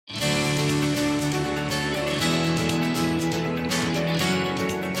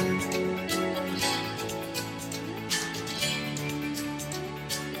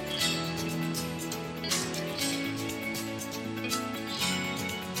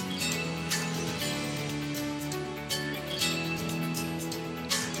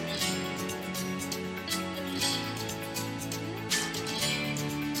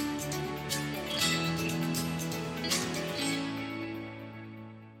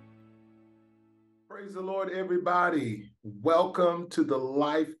Praise the Lord, everybody. Welcome to the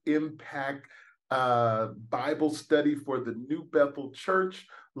Life Impact Bible study for the New Bethel Church,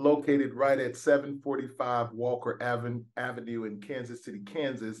 located right at 745 Walker Avenue in Kansas City,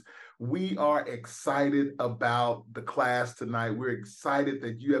 Kansas. We are excited about the class tonight. We're excited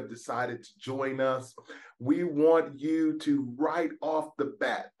that you have decided to join us. We want you to right off the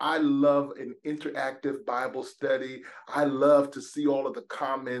bat. I love an interactive Bible study. I love to see all of the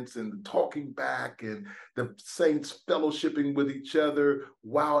comments and the talking back and the saints fellowshipping with each other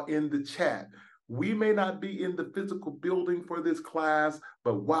while in the chat. We may not be in the physical building for this class,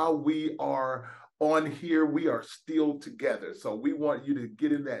 but while we are on here, we are still together. So we want you to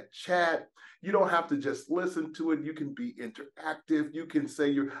get in that chat. You don't have to just listen to it. You can be interactive. You can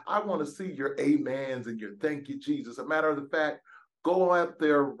say I want to see your amens and your thank you, Jesus. A matter of the fact, go out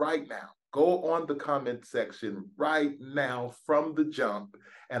there right now. Go on the comment section right now from the jump.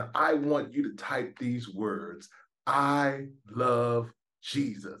 And I want you to type these words: I love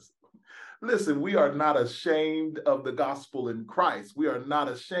Jesus. Listen, we are not ashamed of the gospel in Christ. We are not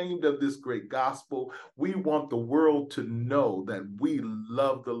ashamed of this great gospel. We want the world to know that we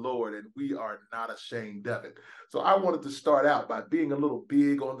love the Lord and we are not ashamed of it. So I wanted to start out by being a little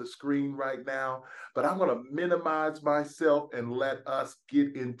big on the screen right now, but I'm going to minimize myself and let us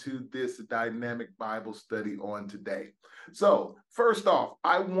get into this dynamic Bible study on today. So first off,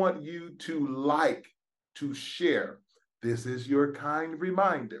 I want you to share. This is your kind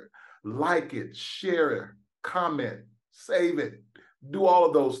reminder. Like it, share it, comment, save it, do all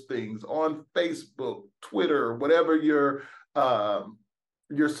of those things on Facebook, Twitter, whatever your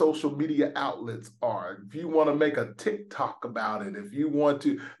social media outlets are. If you want to make a TikTok about it, if you want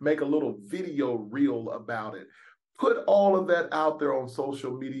to make a little video reel about it, put all of that out there on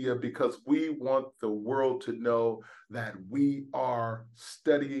social media, because we want the world to know that we are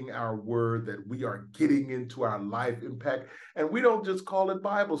studying our word, that we are getting into our life impact. And we don't just call it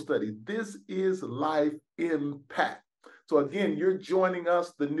Bible study. This is life impact. So again, you're joining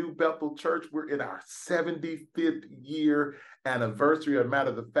us, the New Bethel Church. We're in our 75th year anniversary. As a matter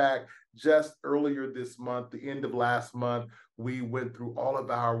of the fact, just earlier this month, the end of last month, we went through all of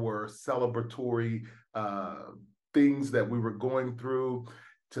our celebratory things that we were going through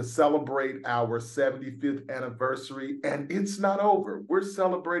to celebrate our 75th anniversary. And it's not over. We're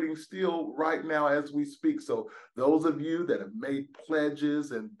celebrating still right now as we speak. So those of you that have made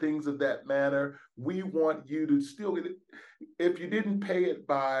pledges and things of that manner, we want you to still, if you didn't pay it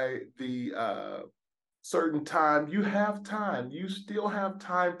by the certain time, you have time. You still have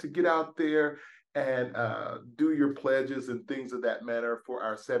time to get out there and do your pledges and things of that manner for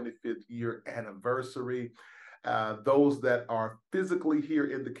our 75th year anniversary. Those that are physically here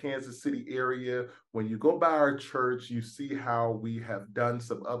in the Kansas City area, when you go by our church, you see how we have done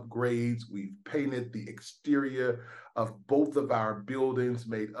some upgrades. We've painted the exterior of both of our buildings,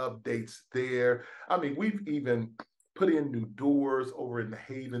 made updates there. I mean, we've even put in new doors over in the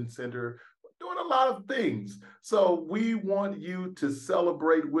Haven Center, doing a lot of things. So we want you to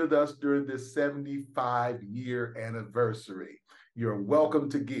celebrate with us during this 75-year anniversary. You're welcome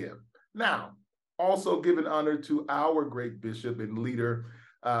to give. Now, also giving honor to our great bishop and leader,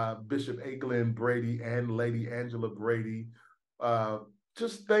 Bishop A. Glenn Brady and Lady Angela Brady.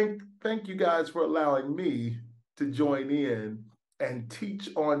 Just thank you guys for allowing me to join in and teach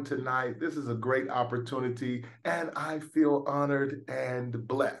on tonight. This is a great opportunity, and I feel honored and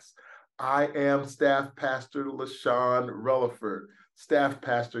blessed. I am Staff Pastor LaShone Releford, staff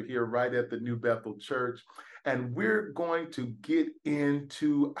pastor here right at the New Bethel Church. And we're going to get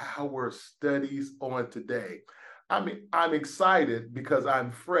into our studies on today. I'm excited because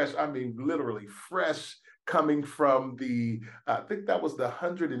I'm fresh. I mean, literally fresh, coming from I think that was the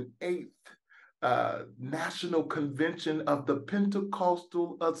 108th National Convention of the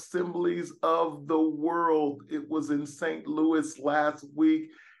Pentecostal Assemblies of the World. It was in St. Louis last week.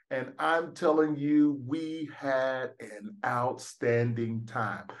 And I'm telling you, we had an outstanding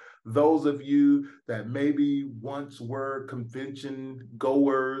time. Those of you that maybe once were convention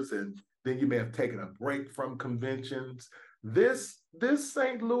goers and then you may have taken a break from conventions, this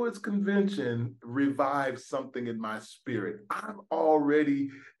St. Louis convention revived something in my spirit. I'm already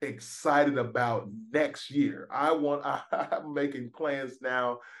excited about next year. I'm making plans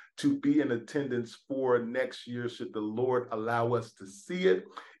now to be in attendance for next year, should the Lord allow us to see it.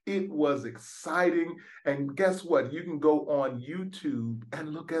 It was exciting. And guess what? You can go on YouTube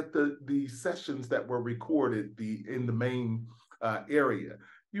and look at the sessions that were recorded in the main area.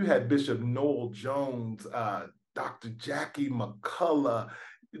 You had Bishop Noel Jones, Dr. Jackie McCullough,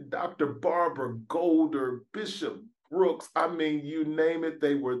 Dr. Barbara Golder, Bishop Brooks. I mean, you name it,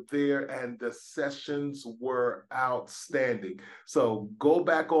 they were there, and the sessions were outstanding. So go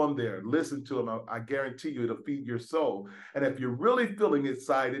back on there, listen to them. I guarantee you it'll feed your soul. And if you're really feeling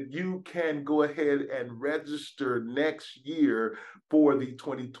excited, you can go ahead and register next year for the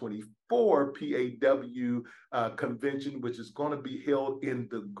 2024 PAW convention, which is going to be held in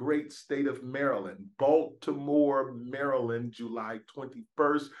the great state of Maryland, Baltimore, Maryland, July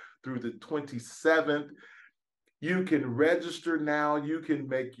 21st through the 27th. You can register now. You can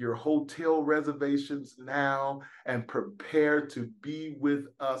make your hotel reservations now and prepare to be with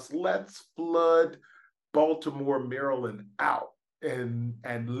us. Let's flood Baltimore, Maryland out and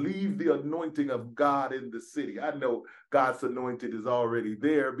leave the anointing of God in the city. I know God's anointing is already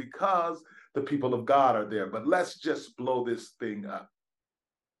there because the people of God are there, but let's just blow this thing up.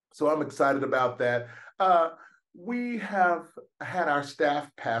 So I'm excited about that. We have had our staff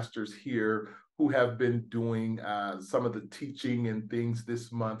pastors here who have been doing some of the teaching and things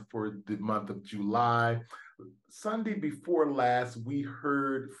this month for the month of July. Sunday before last, we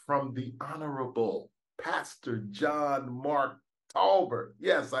heard from the Honorable Pastor John Mark Talbert.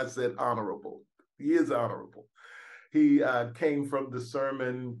 Yes, I said honorable. He is honorable. He came from the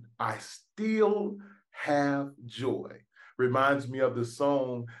sermon, I Still Have Joy. Reminds me of the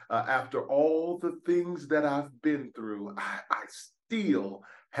song, after all the things that I've been through, I still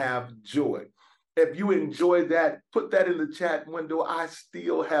have joy. If you enjoyed that, put that in the chat window. I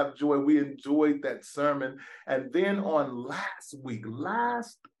still have joy. We enjoyed that sermon. And then on last week,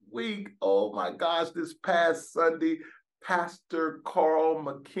 oh my gosh, this past Sunday, Pastor Carl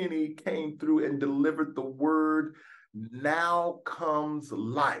McKinney came through and delivered the word, Now Comes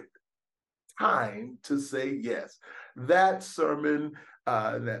Light. Time to say yes. That sermon,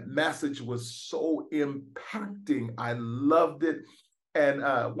 that message was so impacting. I loved it. And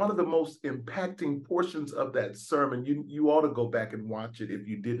one of the most impacting portions of that sermon, you ought to go back and watch it if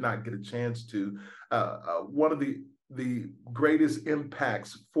you did not get a chance to. One of the greatest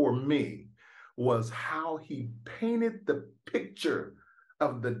impacts for me was how he painted the picture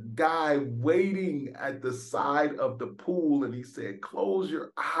of the guy waiting at the side of the pool. And he said, close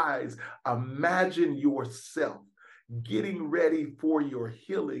your eyes, imagine yourself getting ready for your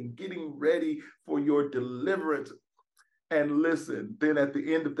healing, getting ready for your deliverance. And listen, then at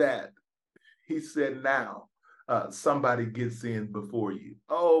the end of that, he said, now somebody gets in before you.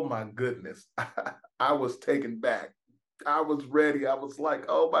 Oh my goodness. I was taken back. I was ready. I was like,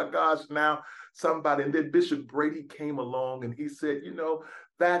 oh my gosh, now somebody. And then Bishop Brady came along and he said,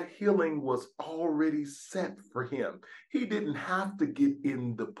 that healing was already set for him. He didn't have to get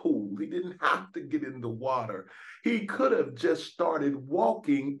in the pool. He didn't have to get in the water. He could have just started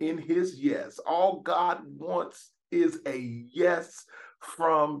walking in his yes. All God wants is a yes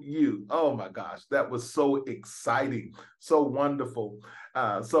from you. Oh my gosh, that was so exciting, so wonderful.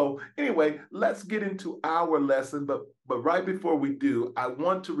 So anyway, let's get into our lesson. But right before we do, I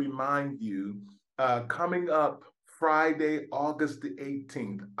want to remind you, coming up Friday, August the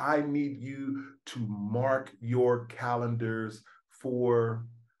 18th, I need you to mark your calendars for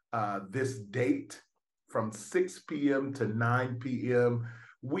this date from 6 p.m. to 9 p.m.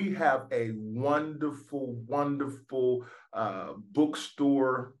 We have a wonderful, wonderful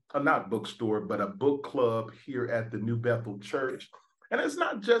bookstore, not bookstore, but a book club here at the New Bethel Church. And it's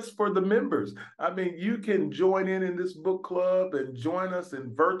not just for the members. I mean, you can join in this book club and join us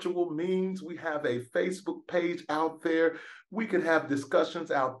in virtual means. We have a Facebook page out there. We can have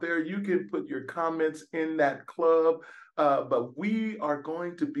discussions out there. You can put your comments in that club. But we are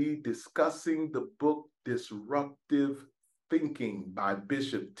going to be discussing the book Disruptive Thinking by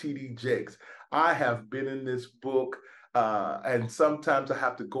Bishop T.D. Jakes. I have been in this book, and sometimes I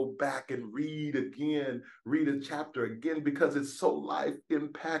have to go back and read a chapter again, because it's so life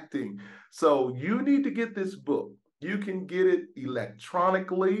impacting. So you need to get this book. You can get it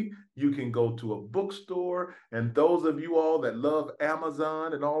electronically. You can go to a bookstore. And those of you all that love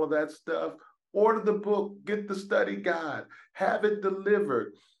Amazon and all of that stuff, order the book, get the study guide, have it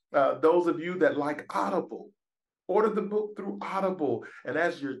delivered. Those of you that like Audible, order the book through Audible. And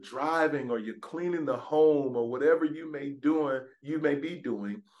as you're driving or you're cleaning the home or whatever you may be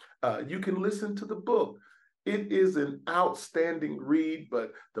doing, you can listen to the book. It is an outstanding read,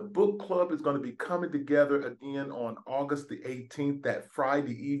 but the book club is going to be coming together again on August the 18th, that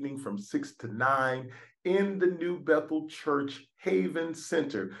Friday evening from 6 to 9 in the New Bethel Church Haven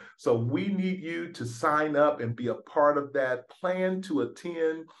Center. So we need you to sign up and be a part of that. Plan to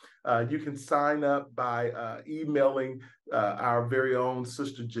attend. You can sign up by emailing our very own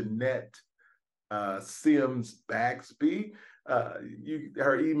Sister Jeanette Sims Bagsby.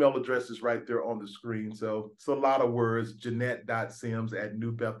 Her email address is right there on the screen. So it's a lot of words,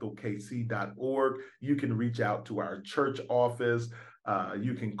 Jeanette.sims@newbethelkc.org. You can reach out to our church office.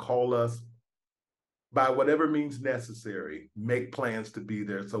 You can call us by whatever means necessary. Make plans to be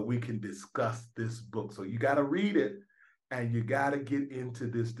there so we can discuss this book. So you got to read it and you got to get into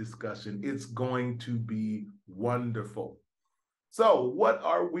this discussion. It's going to be wonderful. So, what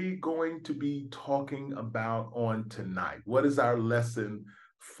are we going to be talking about on tonight? What is our lesson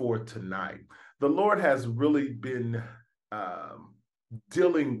for tonight? The Lord has really been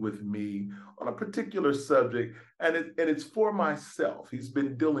dealing with me on a particular subject, and it's for myself. He's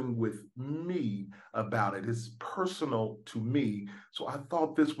been dealing with me about it. It's personal to me. So I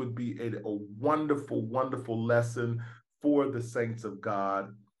thought this would be a wonderful, wonderful lesson for the saints of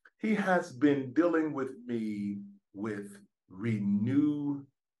God. He has been dealing with me with renew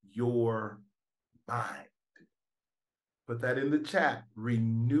your mind. Put that in the chat.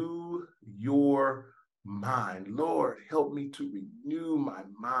 Renew your mind. Lord, help me to renew my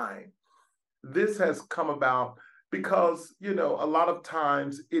mind. This has come about because, a lot of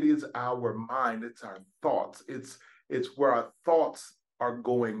times it is our mind, it's our thoughts, it's where our thoughts are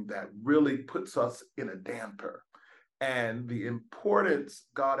going that really puts us in a damper. And the importance,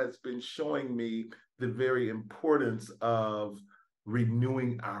 God has been showing me the very importance of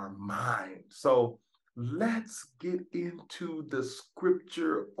renewing our mind. So let's get into the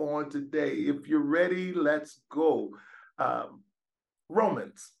scripture on today. If you're ready, let's go.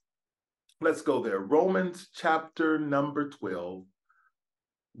 Romans, let's go there. Romans chapter number 12.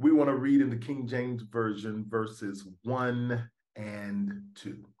 We want to read in the King James Version verses 1 and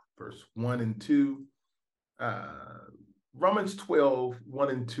 2. Verse 1 and 2. Romans 12, 1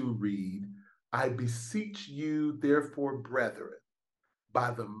 and 2 read, I beseech you, therefore, brethren,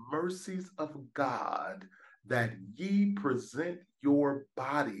 by the mercies of God, that ye present your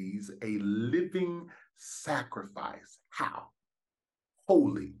bodies a living sacrifice. How?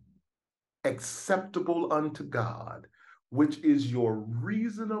 Holy, acceptable unto God, which is your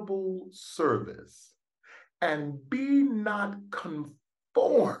reasonable service. And be not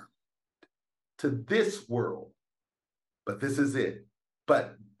conformed to this world. But this is it.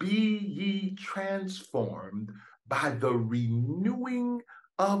 But be ye transformed by the renewing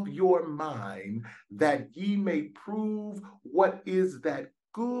of your mind, that ye may prove what is that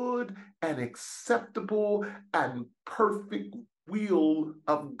good and acceptable and perfect will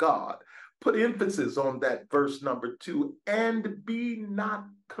of God. Put emphasis on that verse number 2, and be not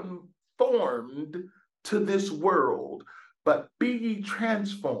conformed to this world, but be ye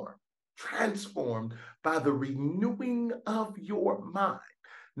transformed by the renewing of your mind.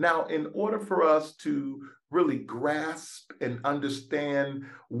 Now, in order for us to really grasp and understand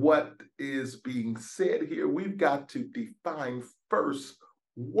what is being said here, we've got to define first,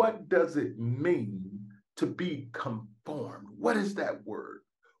 what does it mean to be conformed? What is that word?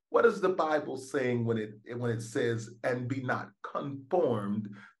 What is the Bible saying when it says, and be not conformed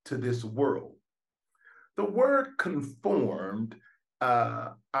to this world? The word conformed,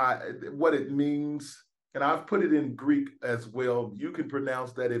 what it means, and I've put it in Greek as well. You can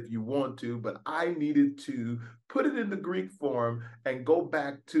pronounce that if you want to, but I needed to put it in the Greek form and go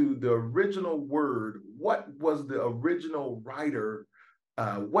back to the original word. What was the original writer?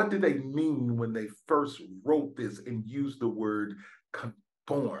 What did they mean when they first wrote this and used the word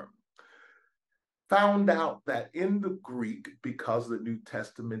conform? Found out that in the Greek, because the New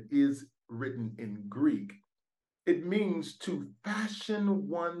Testament is written in Greek, it means to fashion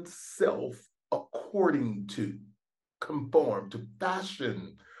oneself according to, conform, to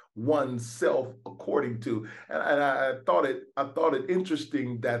fashion oneself according to. And I thought it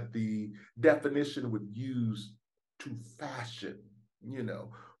interesting that the definition would use to fashion.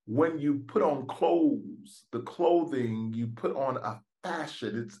 When you put on clothes, the clothing you put on a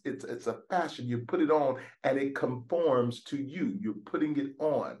fashion. It's a fashion. You put it on and it conforms to you. You're putting it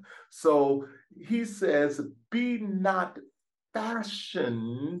on. So he says, be not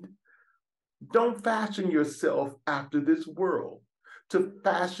fashioned. Don't fashion yourself after this world, to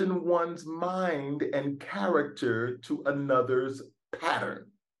fashion one's mind and character to another's pattern.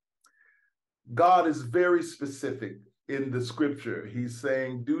 God is very specific in the scripture. He's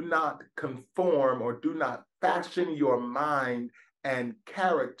saying, do not conform or do not fashion your mind and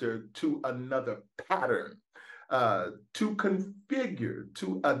character to another pattern, to configure,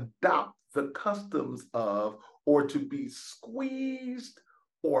 to adopt the customs of, or to be squeezed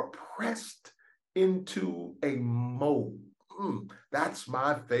or pressed into a mold. That's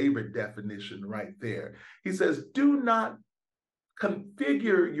my favorite definition right there. He says, do not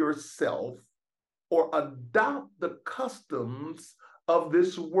configure yourself or adopt the customs of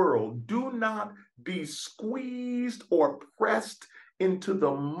this world. Do not be squeezed or pressed into the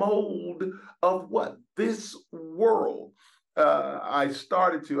mold of what? This world. I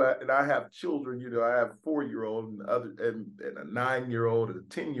started to, and I have children, I have a 4-year-old and a 9-year-old and a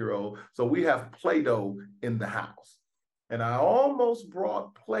 10-year-old. So we have Play-Doh in the house. And I almost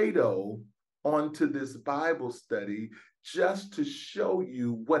brought Play-Doh onto this Bible study just to show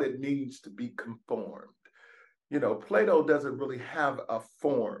you what it means to be conformed. Play-Doh doesn't really have a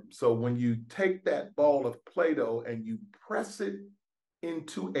form. So when you take that ball of Play-Doh and you press it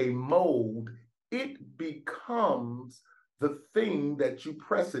into a mold, it becomes the thing that you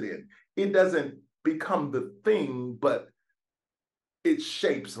press it in. It doesn't become the thing, but it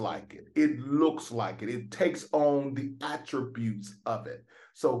shapes like it. It looks like it. It takes on the attributes of it.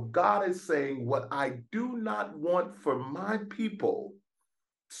 So God is saying, what I do not want for my people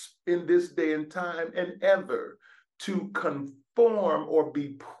in this day and time and ever, to conform or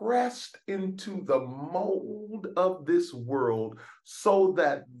be pressed into the mold of this world so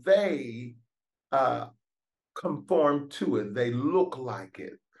that they conform to it. They look like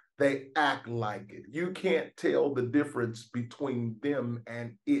it. They act like it. You can't tell the difference between them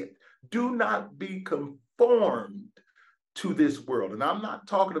and it. Do not be conformed to this world. And I'm not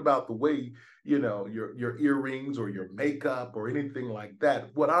talking about the way, your earrings or your makeup or anything like that.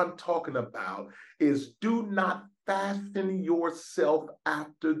 What I'm talking about is do not fasten yourself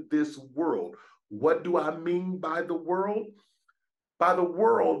after this world. What do I mean by the world? By the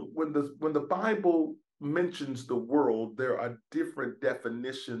world, when the Bible mentions the world, there are different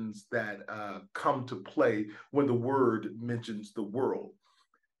definitions that come to play when the word mentions the world.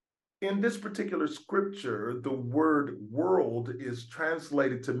 In this particular scripture, the word world is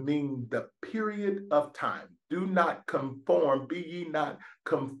translated to mean the period of time. Do not conform, be ye not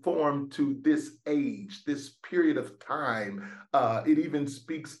conformed to this age, this period of time. It even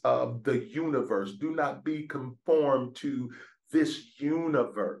speaks of the universe. Do not be conformed to this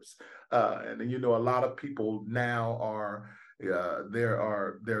universe. And a lot of people now are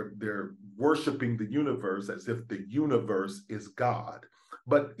they're worshiping the universe as if the universe is God.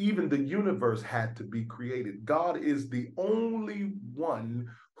 But even the universe had to be created. God is the only one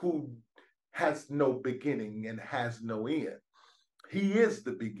who has no beginning and has no end. He is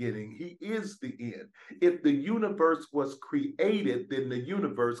the beginning. He is the end. If the universe was created, then the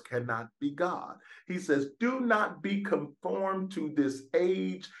universe cannot be God. He says, do not be conformed to this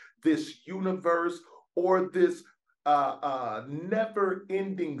age, this universe, or this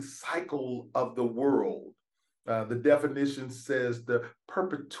never-ending cycle of the world. The definition says the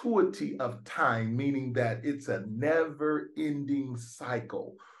perpetuity of time, meaning that it's a never-ending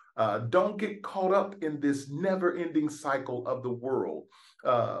cycle. Don't get caught up in this never-ending cycle of the world.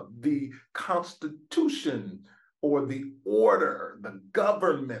 The constitution or the order, the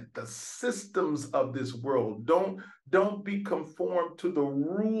government, the systems of this world. Don't be conformed to the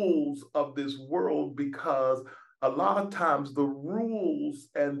rules of this world, because a lot of times the rules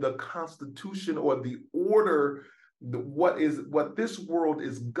and the constitution or the order, what this world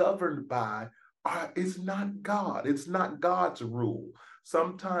is governed by, is not God. It's not God's rule.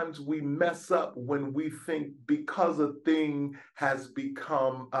 Sometimes we mess up when we think because a thing has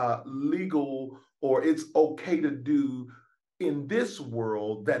become legal or it's okay to do in this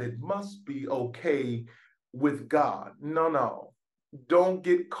world that it must be okay with God. No. Don't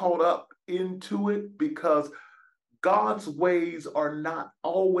get caught up into it, because God's ways are not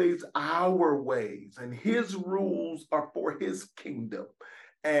always our ways, and his rules are for his kingdom.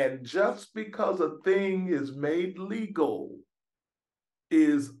 And just because a thing is made legal,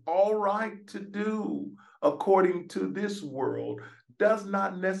 is all right to do according to this world, does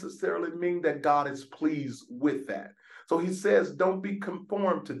not necessarily mean that God is pleased with that. So he says, don't be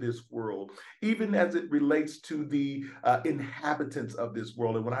conformed to this world, even as it relates to the inhabitants of this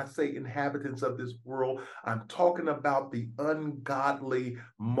world. And when I say inhabitants of this world, I'm talking about the ungodly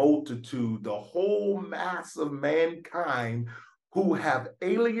multitude, the whole mass of mankind who have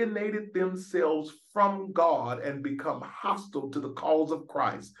alienated themselves from God and become hostile to the cause of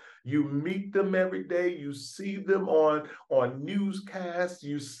Christ. You meet them every day. You see them on newscasts.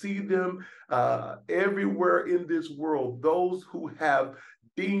 You see them everywhere in this world. Those who have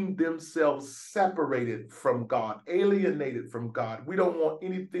deemed themselves separated from God, alienated from God. We don't want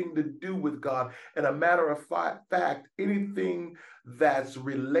anything to do with God. And a matter of fact, anything that's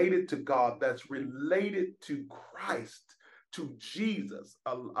related to God, that's related to Christ, to Jesus.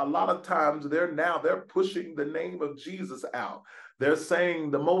 A lot of times they're pushing the name of Jesus out. They're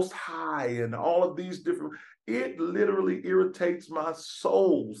saying the Most High and all of these different. It literally irritates my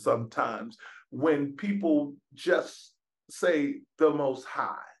soul sometimes when people just say the Most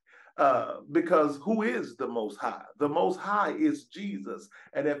High. Because who is the Most High? The Most High is Jesus.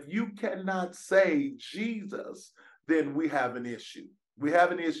 And if you cannot say Jesus, then we have an issue. We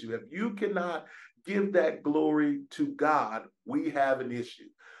have an issue. If you cannot give that glory to God, we have an issue.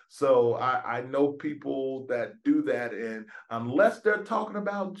 So I know people that do that, and unless they're talking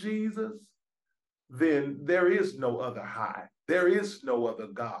about Jesus, then there is no other high. There is no other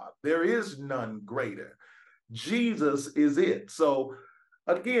God. There is none greater. Jesus is it. So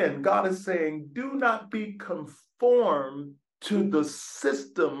again, God is saying, do not be conformed to the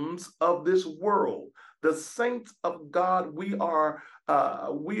systems of this world. The saints of God, we are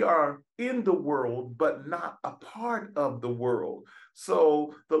in the world, but not a part of the world.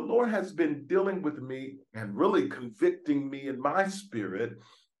 So the Lord has been dealing with me and really convicting me in my spirit,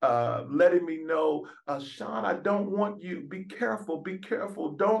 letting me know, Sean, I don't want you. Be careful, be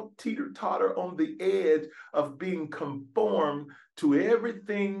careful. Don't teeter-totter on the edge of being conformed to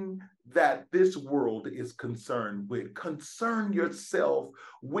everything that this world is concerned with. Concern yourself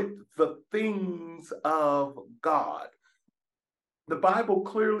with the things of God. The Bible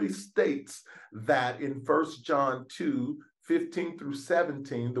clearly states that in 1 John 2:15 through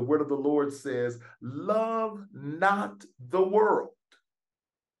 17, the word of the Lord says, love not the world.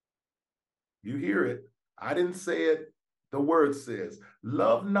 You hear it. I didn't say it. The word says,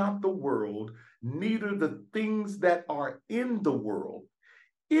 love not the world, neither the things that are in the world.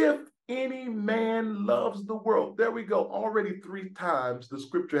 If any man loves the world, there we go. Already 3 times the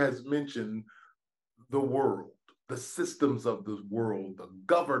scripture has mentioned the world, the systems of the world, the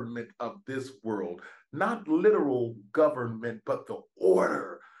government of this world, not literal government, but the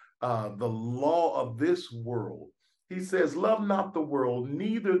order, the law of this world. He says, love not the world,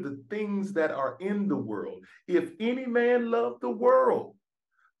 neither the things that are in the world. If any man love the world,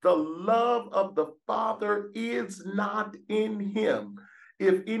 the love of the Father is not in him.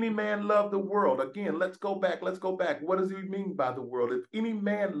 If any man love the world, again, let's go back. What does he mean by the world? If any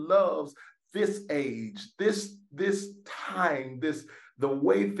man loves this age, this time, the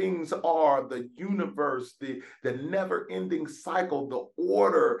way things are, the universe, the never-ending cycle, the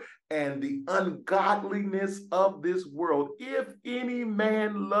order, and the ungodliness of this world. If any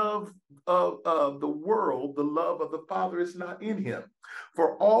man love the world, the love of the Father is not in him.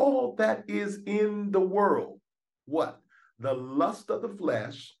 For all that is in the world, what? The lust of the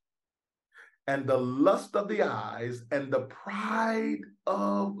flesh, and the lust of the eyes, and the pride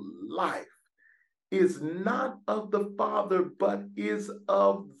of life is not of the Father, but is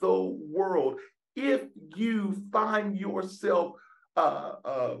of the world. If you find yourself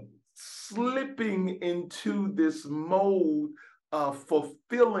slipping into this mode of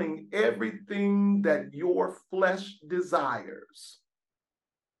fulfilling everything that your flesh desires,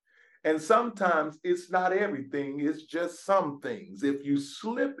 and sometimes it's not everything, it's just some things. If you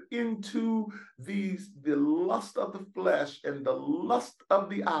slip into the lust of the flesh and the lust of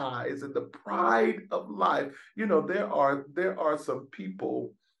the eyes and the pride of life, there are some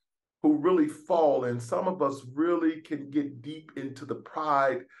people who really fall, and some of us really can get deep into the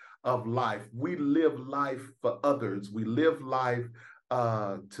pride of life. We live life for others. We live life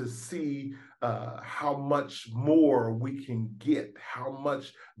to see how much more we can get, how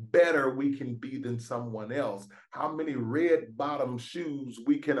much better we can be than someone else, how many red bottom shoes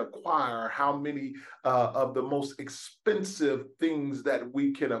we can acquire, how many of the most expensive things that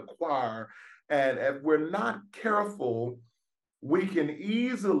we can acquire. And if we're not careful, we can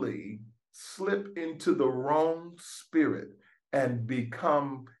easily slip into the wrong spirit and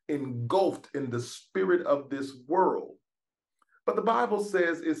become engulfed in the spirit of this world. But the Bible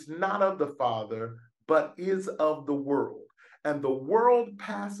says it's not of the Father, but is of the world. And the world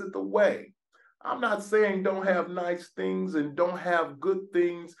passeth away. I'm not saying don't have nice things and don't have good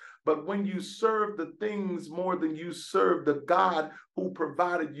things, but when you serve the things more than you serve the God who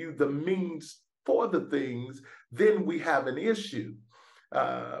provided you the means for the things, then we have an issue.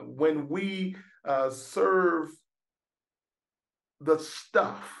 When we serve the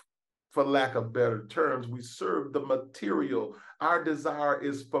stuff, for lack of better terms, we serve the material. Our desire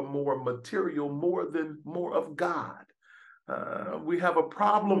is for more material, more of God. We have a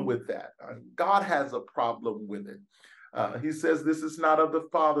problem with that. God has a problem with it. He says this is not of the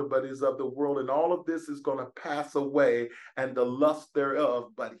Father, but is of the world, and all of this is going to pass away, and the lust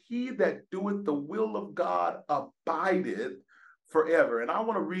thereof. But he that doeth the will of God abideth forever. And I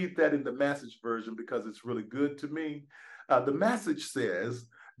want to read that in the Message version because it's really good to me. The message says,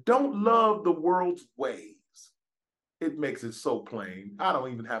 don't love the world's ways. It makes it so plain. I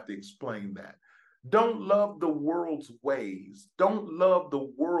don't even have to explain that. Don't love the world's ways. Don't love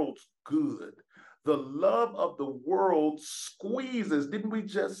the world's good. The love of the world squeezes. Didn't we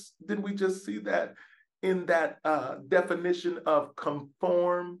just see that in that definition of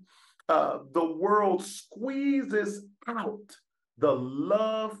conform? The world squeezes out the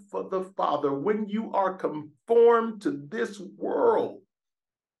love for the Father. When you are conformed to this world,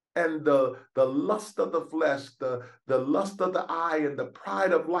 and the lust of the flesh, the lust of the eye, and the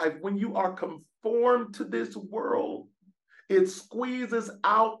pride of life, when you are conformed to this world, it squeezes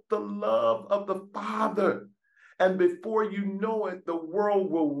out the love of the Father. And before you know it, the world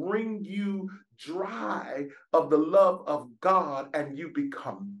will wring you dry of the love of God, and you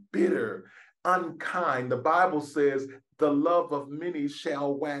become bitter, unkind. The Bible says, the love of many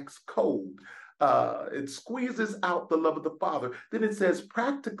shall wax cold. It squeezes out the love of the Father. Then it says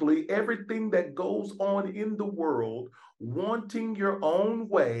practically everything that goes on in the world, wanting your own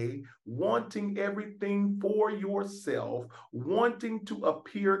way, wanting everything for yourself, wanting to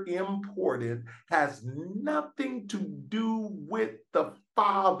appear important, has nothing to do with the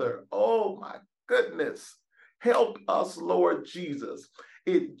Father. Oh my goodness. Help us, Lord Jesus.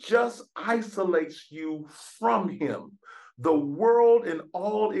 It just isolates you from Him. The world and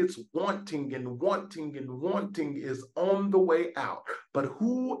all its wanting and wanting and wanting is on the way out. But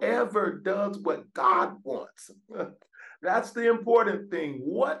whoever does what God wants, that's the important thing.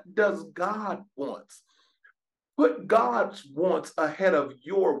 What does God want? Put God's wants ahead of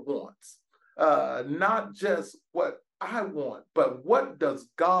your wants. Not just what I want, but what does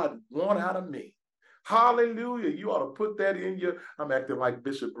God want out of me? Hallelujah. You ought to put that in your, I'm acting like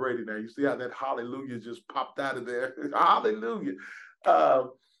Bishop Brady now. You see how that hallelujah just popped out of there? Hallelujah. Uh,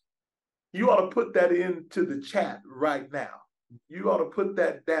 you ought to put that into the chat right now. You ought to put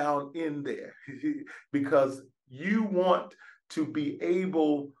that down in there because you want to be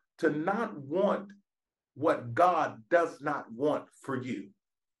able to not want what God does not want for you.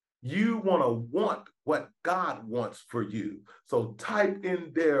 You want to want what God wants for you. So type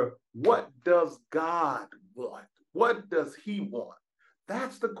in there, what does God want? What does He want?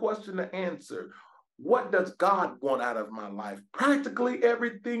 That's the question to answer. What does God want out of my life? Practically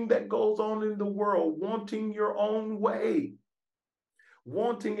everything that goes on in the world, wanting your own way,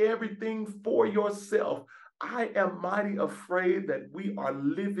 wanting everything for yourself. I am mighty afraid that we are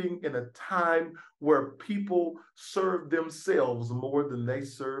living in a time where people serve themselves more than they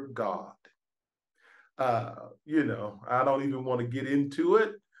serve God. I don't even want to get into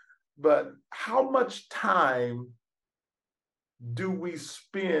it, but how much time do we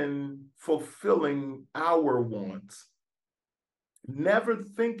spend fulfilling our wants, never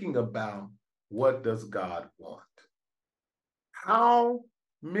thinking about what does God want? How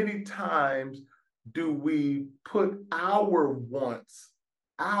many times do we put our wants,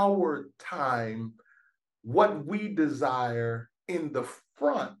 our time, what we desire in the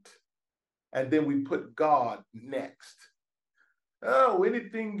front, and then we put God next? Oh,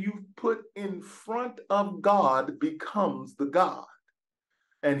 anything you put in front of God becomes the God.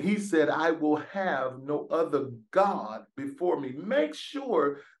 And He said, I will have no other God before me. Make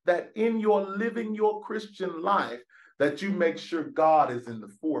sure that in your living your Christian life, that you make sure God is in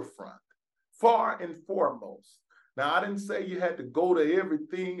the forefront, far and foremost. Now, I didn't say you had to go to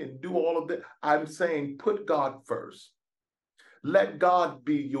everything and do all of that. I'm saying put God first. Let God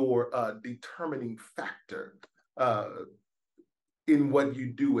be your determining factor in what you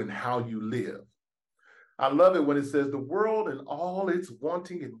do and how you live. I love it when it says the world and all its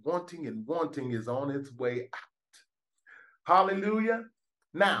wanting and wanting and wanting is on its way out. Hallelujah.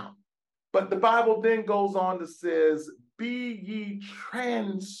 Now, but the Bible then goes on to says, be ye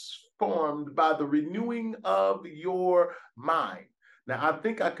transformed by the renewing of your mind. Now, I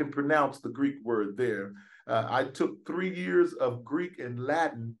think I can pronounce the Greek word there. I took 3 years of Greek and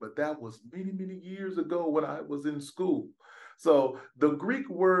Latin, but that was many, many years ago when I was in school. So the Greek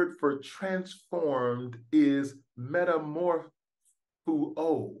word for transformed is metamorpho.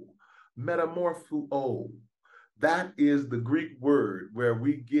 Metamorpho. That is the Greek word where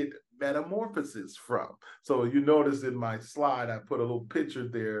we get metamorphosis from. So you notice in my slide, I put a little picture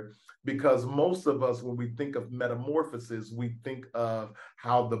there because most of us, when we think of metamorphosis, we think of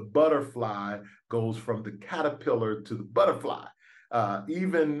how the butterfly goes from the caterpillar to the butterfly.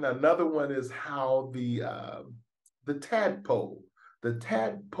 Even another one is how the tadpole. The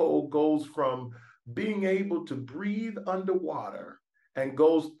tadpole goes from being able to breathe underwater and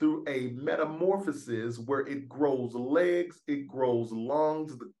goes through a metamorphosis where it grows legs, it grows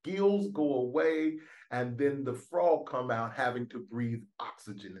lungs, the gills go away, and then the frog come out having to breathe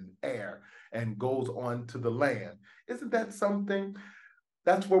oxygen and air and goes on to the land. Isn't that something?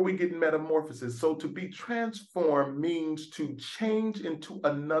 That's where we get metamorphosis. So to be transformed means to change into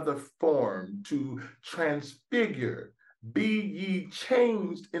another form, to transfigure. Be ye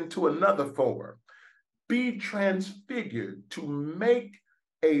changed into another form. Be transfigured, to make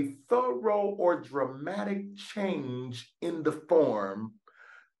a thorough or dramatic change in the form,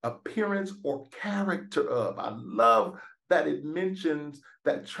 appearance, or character of. I love that it mentions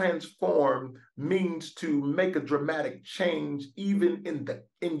that transform means to make a dramatic change even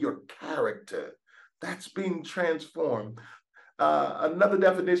in your character. That's being transformed. Another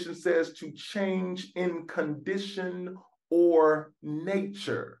definition says to change in condition or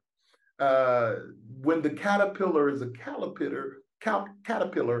nature. uh, when the caterpillar is a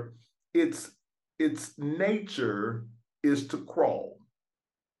caterpillar, its nature is to crawl.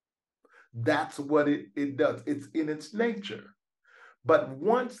 That's what it does. It's in its nature. But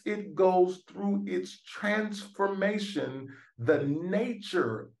once it goes through its transformation, the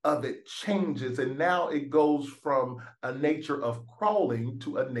nature of it changes. And now it goes from a nature of crawling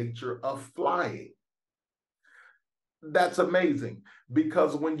to a nature of flying. That's amazing,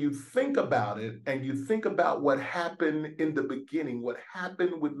 because when you think about it and you think about what happened in the beginning, what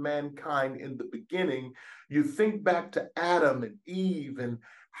happened with mankind in the beginning, you think back to Adam and Eve, and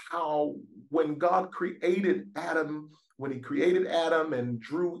how when God created Adam, when he created Adam and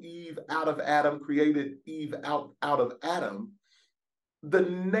drew Eve out of Adam, created Eve out of Adam, the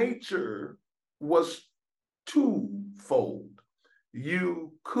nature was twofold.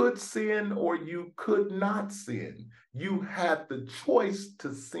 You could sin or you could not sin. You had the choice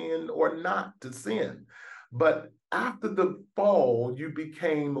to sin or not to sin. But after the fall, you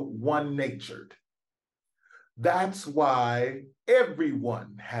became one natured. That's why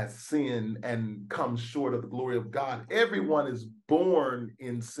everyone has sinned and come short of the glory of God. Everyone is born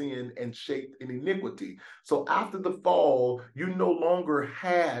in sin and shaped in iniquity. So after the fall, you no longer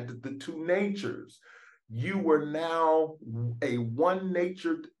had the two natures. You were now a one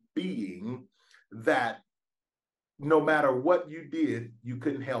natured being that no matter what you did, you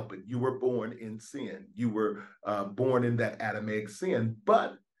couldn't help it. You were born in sin. You were born in that Adamic sin.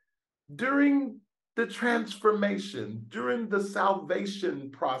 But during the transformation, during the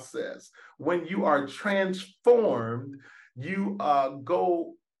salvation process, when you are transformed, you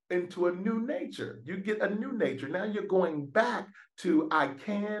go into a new nature. You get a new nature. Now you're going back to I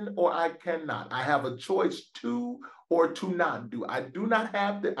can or I cannot. I have a choice to or to not do. I do not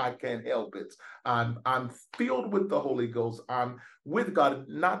have the I can't help it. I'm filled with the Holy Ghost. I'm with God.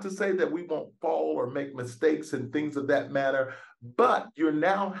 Not to say that we won't fall or make mistakes and things of that matter, but you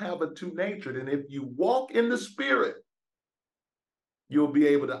now have a two-natured. And if you walk in the Spirit, you'll be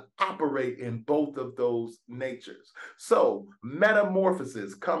able to operate in both of those natures. So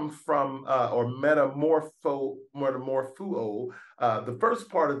metamorphosis comes from, or metamorphuo, the first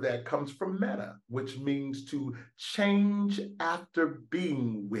part of that comes from meta, which means to change after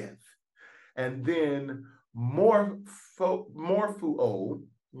being with. And then morphuo,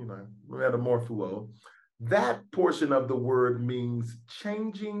 metamorphuo, that portion of the word means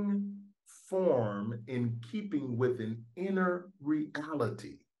changing form in keeping with an inner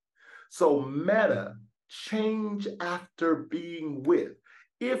reality. So meta, change after being with.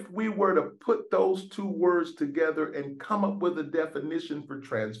 If we were to put those two words together and come up with a definition for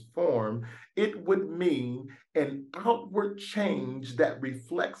transform, it would mean an outward change that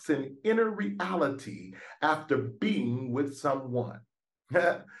reflects an inner reality after being with someone.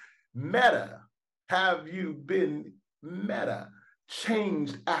 Meta, have you been meta,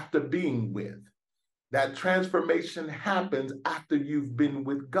 changed after being with? That transformation happens after you've been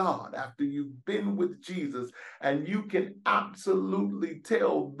with God, after you've been with Jesus, and you can absolutely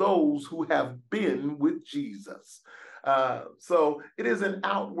tell those who have been with Jesus. So it is an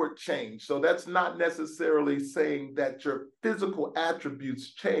outward change. So that's not necessarily saying that your physical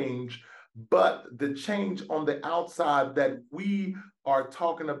attributes change, but the change on the outside that we are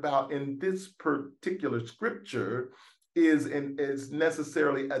talking about in this particular scripture is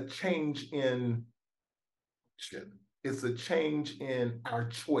necessarily a change in. It's a change in our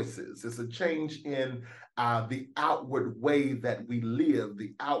choices. It's a change in the outward way that we live,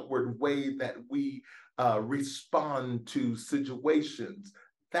 the outward way that we respond to situations.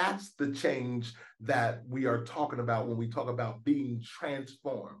 That's the change that we are talking about when we talk about being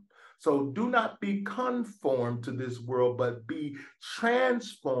transformed. So do not be conformed to this world, but be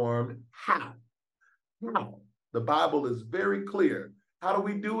transformed. How? How? The Bible is very clear. How do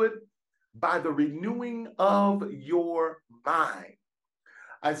we do it? By the renewing of your mind.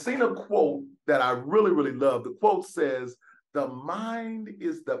 I've seen a quote that I really, really love. The quote says, "The mind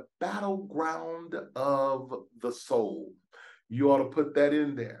is the battleground of the soul." You ought to put that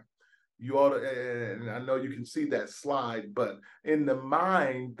in there. You ought to, and I know you can see that slide, but in the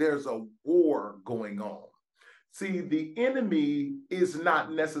mind, there's a war going on. See, the enemy is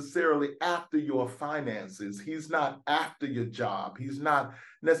not necessarily after your finances. He's not after your job. He's not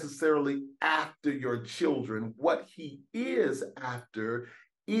necessarily after your children. What he is after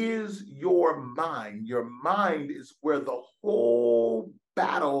is your mind. Your mind is where the whole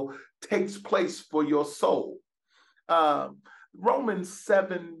battle takes place for your soul. Uh, Romans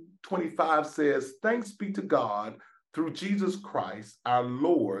 7:25 says, "Thanks be to God through Jesus Christ our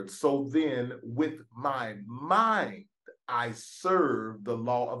Lord. So then, with my mind, I serve the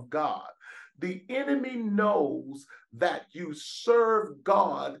law of God." The enemy knows that you serve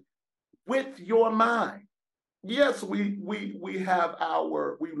God with your mind. Yes, we have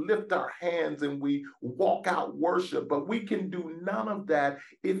we lift our hands and we walk out worship, but we can do none of that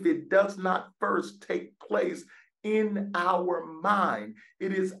if it does not first take place in our mind.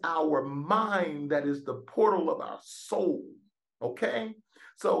 It is our mind that is the portal of our soul. Okay?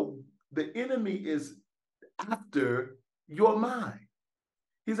 So the enemy is after your mind.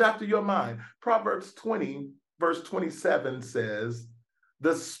 He's after your mind. Proverbs 20, verse 27 says,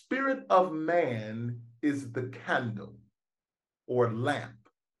 "The spirit of man is the candle or lamp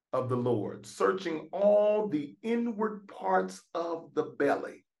of the Lord, searching all the inward parts of the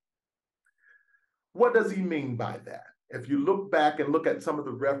belly." What does he mean by that? If you look back and look at some of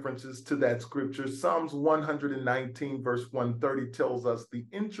the references to that scripture, Psalms 119, verse 130 tells us, "The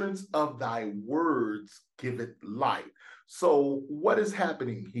entrance of thy words giveth light." So, what is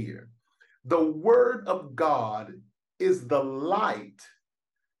happening here? The word of God is the light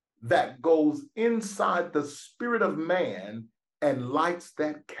that goes inside the spirit of man and lights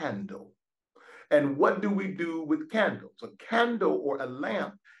that candle. And what do we do with candles? A candle or a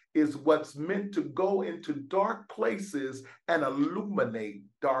lamp is what's meant to go into dark places and illuminate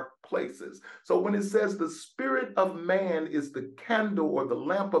dark places. So when it says the spirit of man is the candle or the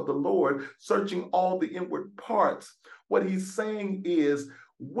lamp of the Lord, searching all the inward parts, what he's saying is,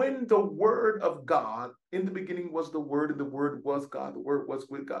 when the word of God, in the beginning was the word, and the word was God, the word was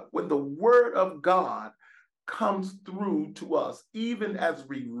with God. When the word of God comes through to us, even as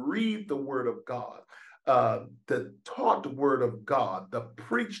we read the word of God, the taught word of God, the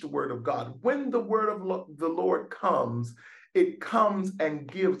preached word of God, when the word of the Lord comes, it comes and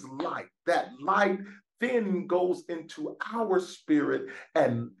gives light. That light then goes into our spirit,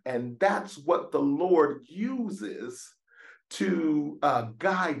 and that's what the Lord uses to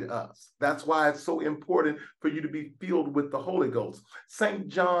guide us. That's why it's so important for you to be filled with the Holy Ghost. St.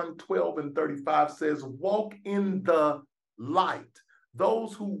 John 12:35 says, "Walk in the light.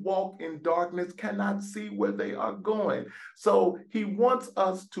 Those who walk in darkness cannot see where they are going." So he wants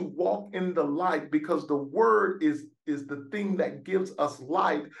us to walk in the light because the word is the thing that gives us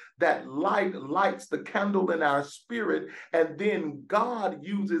light. That light lights the candle in our spirit, and then God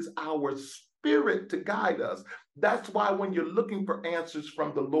uses our spirit to guide us. That's why when you're looking for answers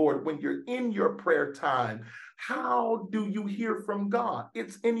from the Lord, when you're in your prayer time, how do you hear from God?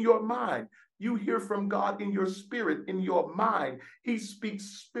 It's in your mind. You hear from God in your spirit, in your mind. He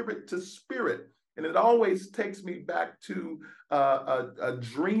speaks spirit to spirit. And it always takes me back to a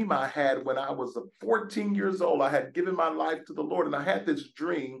dream I had when I was 14 years old. I had given my life to the Lord, and I had this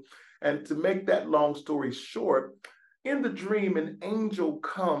dream. And to make that long story short, in the dream, an angel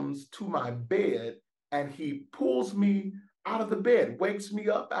comes to my bed and he pulls me out of the bed, wakes me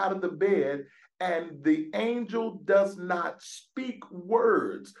up out of the bed, and the angel does not speak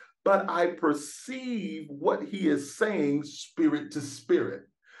words, but I perceive what he is saying spirit to spirit.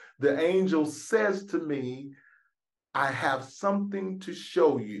 The angel says to me, "I have something to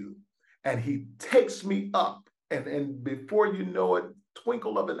show you." And he takes me up, and before you know it,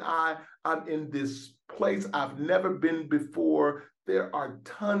 twinkle of an eye, I'm in this place I've never been before. There are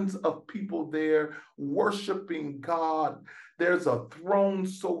tons of people there worshiping God. There's a throne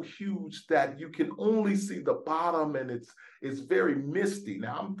so huge that you can only see the bottom, and it's very misty.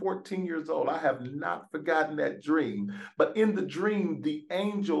 Now, I'm 14 years old. I have not forgotten that dream. But in the dream, the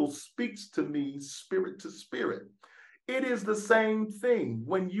angel speaks to me spirit to spirit. It is the same thing.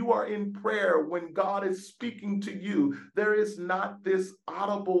 When you are in prayer, when God is speaking to you, there is not this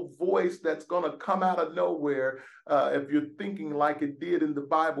audible voice that's going to come out of nowhere. If you're thinking like it did in the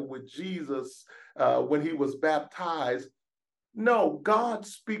Bible with Jesus when he was baptized, No, God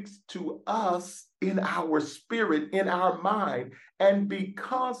speaks to us in our spirit, in our mind. And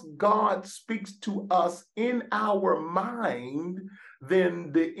because God speaks to us in our mind,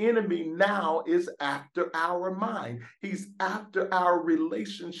 then the enemy now is after our mind. He's after our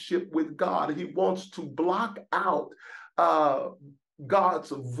relationship with God. He wants to block out uh,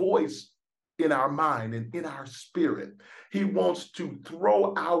 God's voice in our mind and in our spirit. He wants to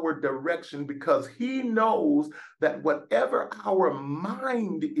throw our direction because he knows that whatever our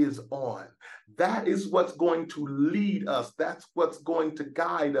mind is on, that is what's going to lead us. That's what's going to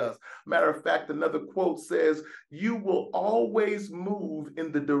guide us. Matter of fact, another quote says, "You will always move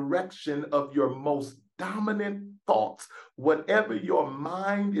in the direction of your most dominant thoughts." Whatever your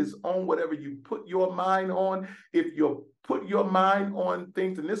mind is on, whatever you put your mind on, if you put your mind on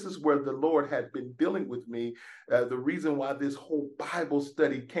things, and this is where the Lord had been dealing with me, the reason why this whole Bible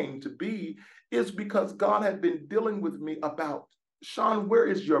study came to be is because God had been dealing with me about, Sean, where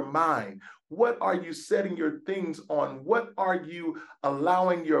is your mind? What are you setting your things on? What are you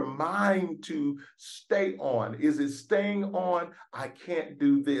allowing your mind to stay on? Is it staying on, I can't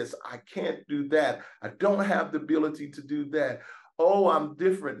do this, I can't do that, I don't have the ability to do that. Oh, I'm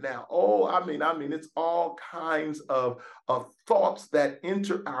different now. Oh, I mean, it's all kinds of thoughts that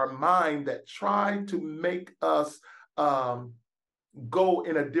enter our mind that try to make us go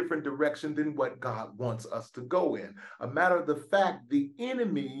in a different direction than what God wants us to go in. A matter of the fact, the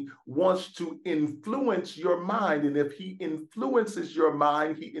enemy wants to influence your mind. And if he influences your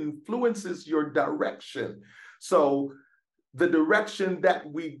mind, he influences your direction. So the direction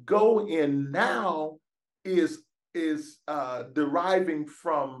that we go in now is deriving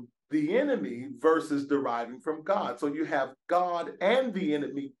from the enemy versus deriving from God. So you have God and the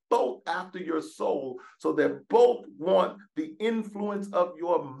enemy both after your soul. So they both want the influence of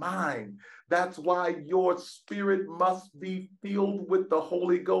your mind. That's why your spirit must be filled with the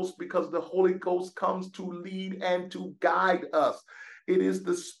Holy Ghost, because the Holy Ghost comes to lead and to guide us. It is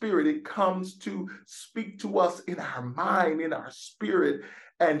the Spirit. It comes to speak to us in our mind, in our spirit,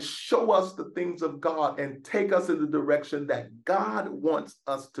 and show us the things of God and take us in the direction that God wants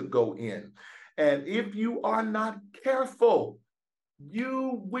us to go in. And if you are not careful,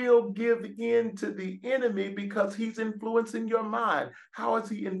 you will give in to the enemy because he's influencing your mind. How is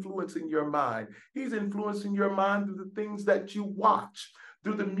he influencing your mind? He's influencing your mind through the things that you watch,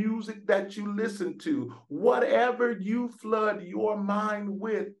 through the music that you listen to, whatever you flood your mind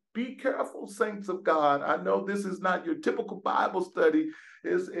with. Be careful, saints of God. I know this is not your typical Bible study.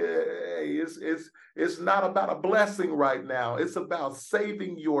 It's not about a blessing right now. It's about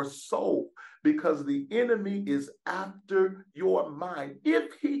saving your soul, because the enemy is after your mind.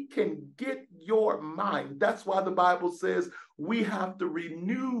 If he can get your mind, that's why the Bible says we have to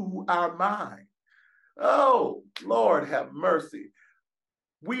renew our mind. Oh, Lord, have mercy.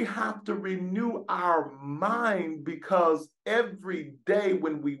 We have to renew our mind, because every day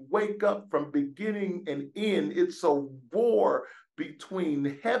when we wake up, from beginning and end, it's a war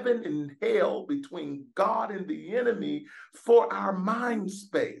between heaven and hell, between God and the enemy for our mind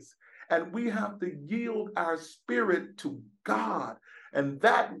space. And we have to yield our spirit to God. And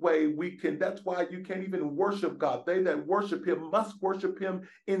that way we can, that's why you can't even worship God. They that worship him must worship him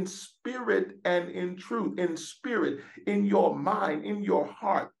in spirit and in truth, in spirit, in your mind, in your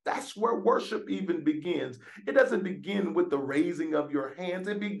heart. That's where worship even begins. It doesn't begin with the raising of your hands.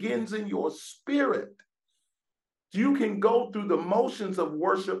 It begins in your spirit. You can go through the motions of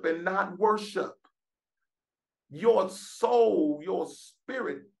worship and not worship. Your soul, your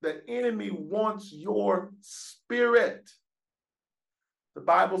spirit, the enemy wants your spirit. The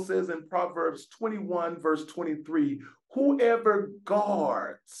Bible says in Proverbs 21, verse 23, whoever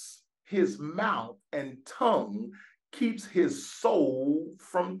guards his mouth and tongue keeps his soul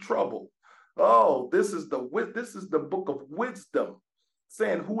from trouble. Oh, this is the book of wisdom,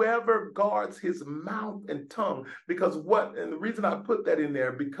 saying whoever guards his mouth and tongue, because and the reason I put that in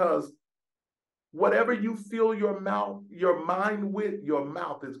there, because whatever you fill your mind with, your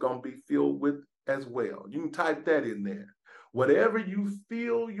mouth is going to be filled with as well. You can type that in there. Whatever you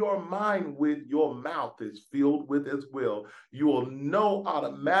fill your mind with, your mouth is filled with as well. You will know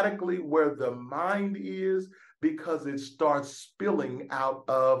automatically where the mind is, because it starts spilling out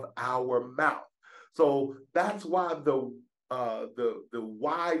of our mouth. So that's why the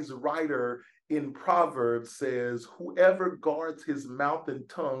wise writer in Proverbs says, whoever guards his mouth and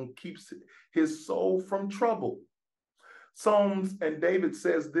tongue keeps his soul from trouble. And David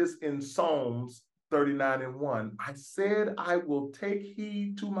says this in Psalms 39:1. I said, I will take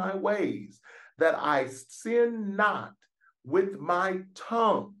heed to my ways, that I sin not with my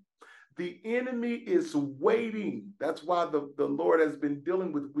tongue. The enemy is waiting. That's why the Lord has been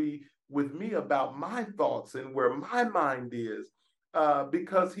dealing with me about my thoughts and where my mind is,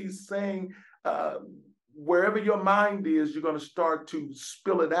 because he's saying, wherever your mind is, you're going to start to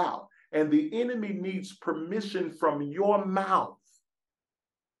spill it out. And the enemy needs permission from your mouth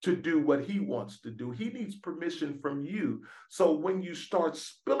to do what he wants to do. He needs permission from you. So when you start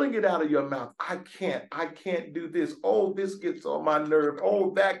spilling it out of your mouth, I can't do this. Oh, this gets on my nerve.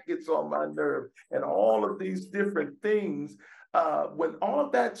 Oh, that gets on my nerve. And all of these different things, when all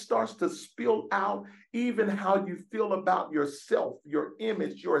of that starts to spill out, even how you feel about yourself, your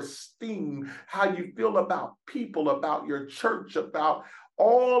image, your esteem, how you feel about people, about your church, about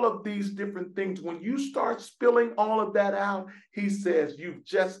all of these different things, when you start spilling all of that out, he says, you've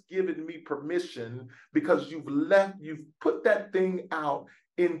just given me permission, because you've put that thing out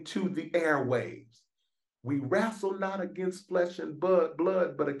into the airwaves. We wrestle not against flesh and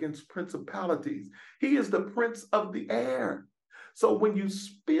blood, but against principalities. He is the prince of the air. So when you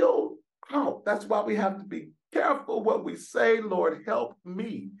spill out, that's why we have to be careful what we say. Lord, help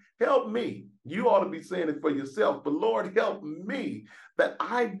me. Help me. You ought to be saying it for yourself, but Lord, help me that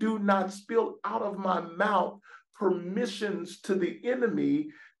I do not spill out of my mouth permissions to the enemy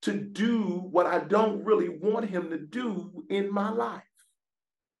to do what I don't really want him to do in my life.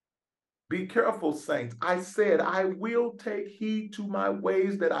 Be careful, saints. I said, I will take heed to my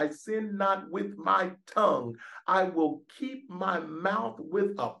ways, that I sin not with my tongue. I will keep my mouth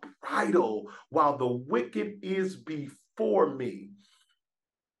with a bridle while the wicked is before me.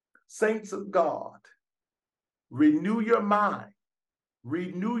 Saints of God, renew your mind,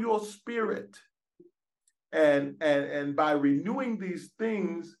 renew your spirit. And by renewing these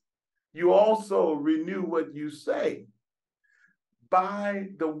things, you also renew what you say. By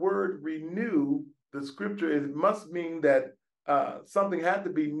the word renew, the scripture, it must mean that something had to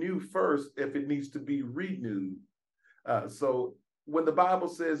be new first if it needs to be renewed. So when the Bible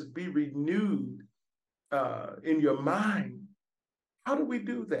says be renewed in your mind, how do we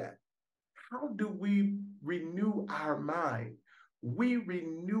do that? How do we renew our mind? We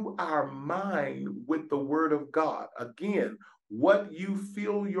renew our mind with the word of God. Again, what you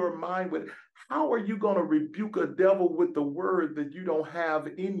fill your mind with. How are you going to rebuke a devil with the word that you don't have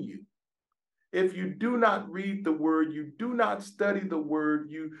in you? If you do not read the word, you do not study the word,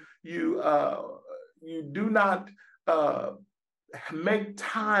 you do not make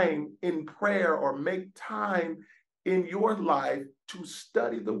time in prayer or make time in your life to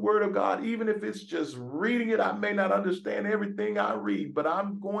study the word of God, even if it's just reading it. I may not understand everything I read, but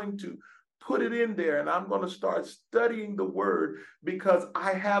I'm going to put it in there and I'm going to start studying the word, because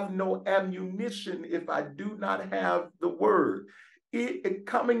I have no ammunition if I do not have the word.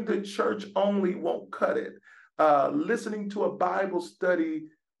 Coming to church only won't cut it. Listening to a Bible study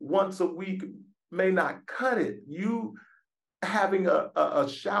once a week may not cut it. You having a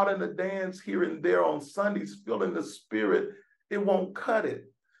shout and a dance here and there on Sundays, feeling the spirit, it won't cut it.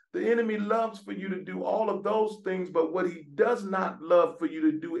 The enemy loves for you to do all of those things, but what he does not love for you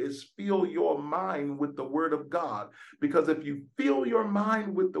to do is fill your mind with the word of God. Because if you fill your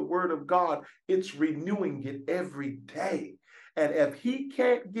mind with the word of God, it's renewing it every day. And if he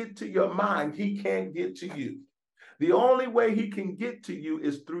can't get to your mind, he can't get to you. The only way he can get to you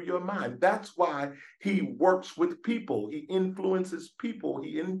is through your mind. That's why he works with people. He influences people.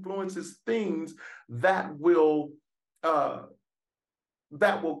 He influences things that will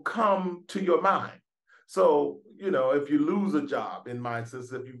come to your mind. So, if you lose a job, in my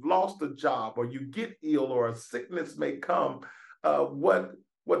sense, if you've lost a job or you get ill or a sickness may come,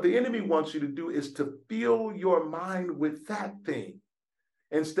 what the enemy wants you to do is to fill your mind with that thing,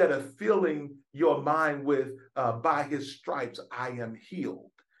 instead of filling your mind with, by his stripes, I am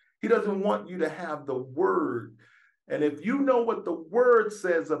healed. He doesn't want you to have the word. And if you know what the word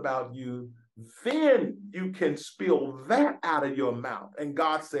says about you, then you can spill that out of your mouth. And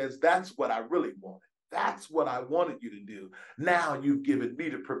God says, that's what I really wanted. That's what I wanted you to do. Now you've given me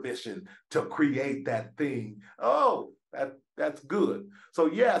the permission to create that thing. Oh, that's good. So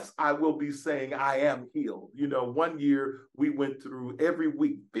yes, I will be saying I am healed. One year we went through every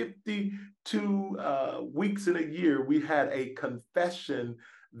week, 52 weeks in a year, we had a confession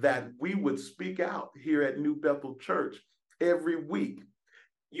that we would speak out here at New Bethel Church every week.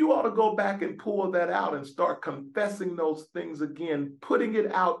 You ought to go back and pull that out and start confessing those things again, putting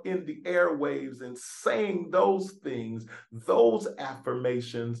it out in the airwaves and saying those things, those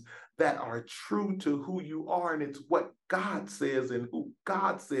affirmations that are true to who you are. And it's what God says and who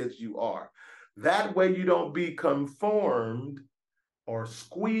God says you are. That way you don't be conformed or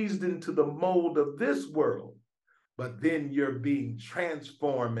squeezed into the mold of this world, but then you're being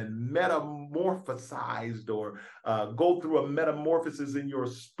transformed and metamorphosized, or go through a metamorphosis in your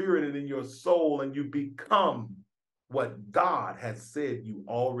spirit and in your soul, and you become what God has said you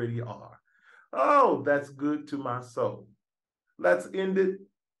already are. Oh, that's good to my soul. Let's end it.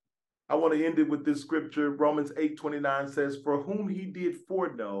 I want to end it with this scripture. Romans 8:29 says, "For whom he did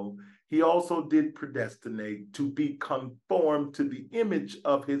foreknow, he also did predestinate to be conformed to the image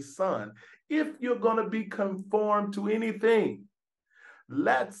of his son." If you're going to be conformed to anything,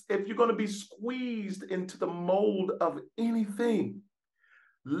 if you're going to be squeezed into the mold of anything,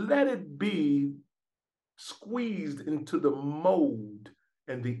 let it be squeezed into the mold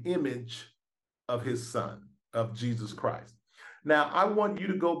and the image of his son, of Jesus Christ. Now, I want you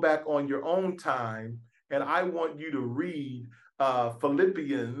to go back on your own time, and I want you to read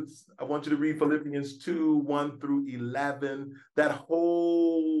Philippians. I want you to read Philippians 2:1-11. That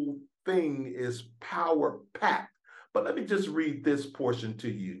whole thing is power packed. But let me just read this portion to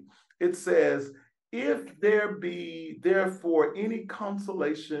you. It says, "If there be therefore any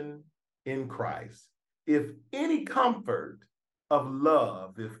consolation in Christ, if any comfort of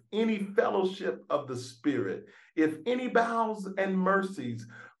love, if any fellowship of the Spirit, if any bowels and mercies,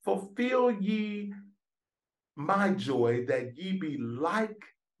 fulfill ye my joy, that ye be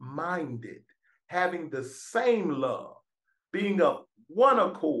like-minded, having the same love, being of one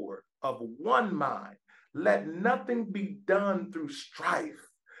accord, of one mind. Let nothing be done through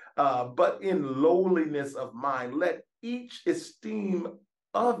strife, but in lowliness of mind. Let each esteem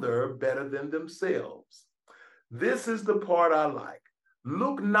other better than themselves." This is the part I like.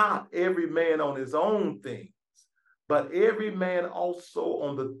 "Look not every man on his own things, but every man also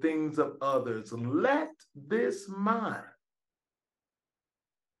on the things of others. Let this mind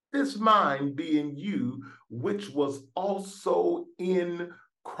be in you, which was also in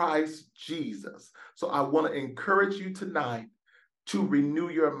Christ Jesus." So I want to encourage you tonight to renew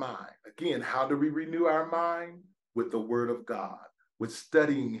your mind. Again, how do we renew our mind? With the word of God, with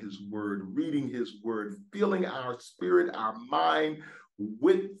studying his word, reading his word, filling our spirit, our mind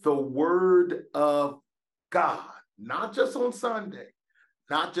with the word of God, not just on Sunday,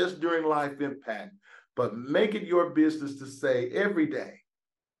 not just during Life Impact, but make it your business to say every day,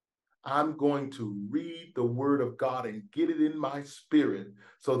 I'm going to read the word of God and get it in my spirit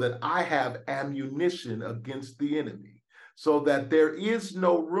so that I have ammunition against the enemy, so that there is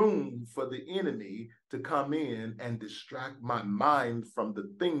no room for the enemy to come in and distract my mind from the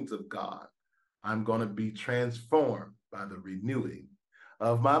things of God. I'm going to be transformed by the renewing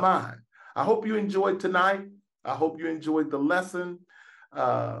of my mind. I hope you enjoyed tonight. I hope you enjoyed the lesson.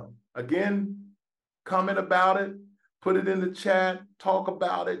 Again, comment about it. Put it in the chat, talk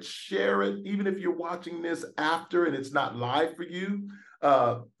about it, share it. Even if you're watching this after and it's not live for you,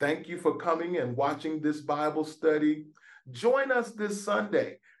 thank you for coming and watching this Bible study. Join us this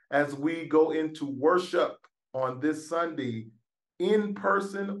Sunday as we go into worship on this Sunday, in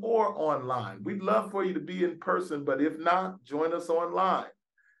person or online. We'd love for you to be in person, but if not, join us online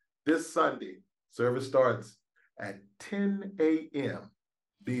this Sunday. Service starts at 10 a.m.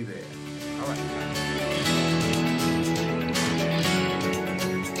 Be there. All right.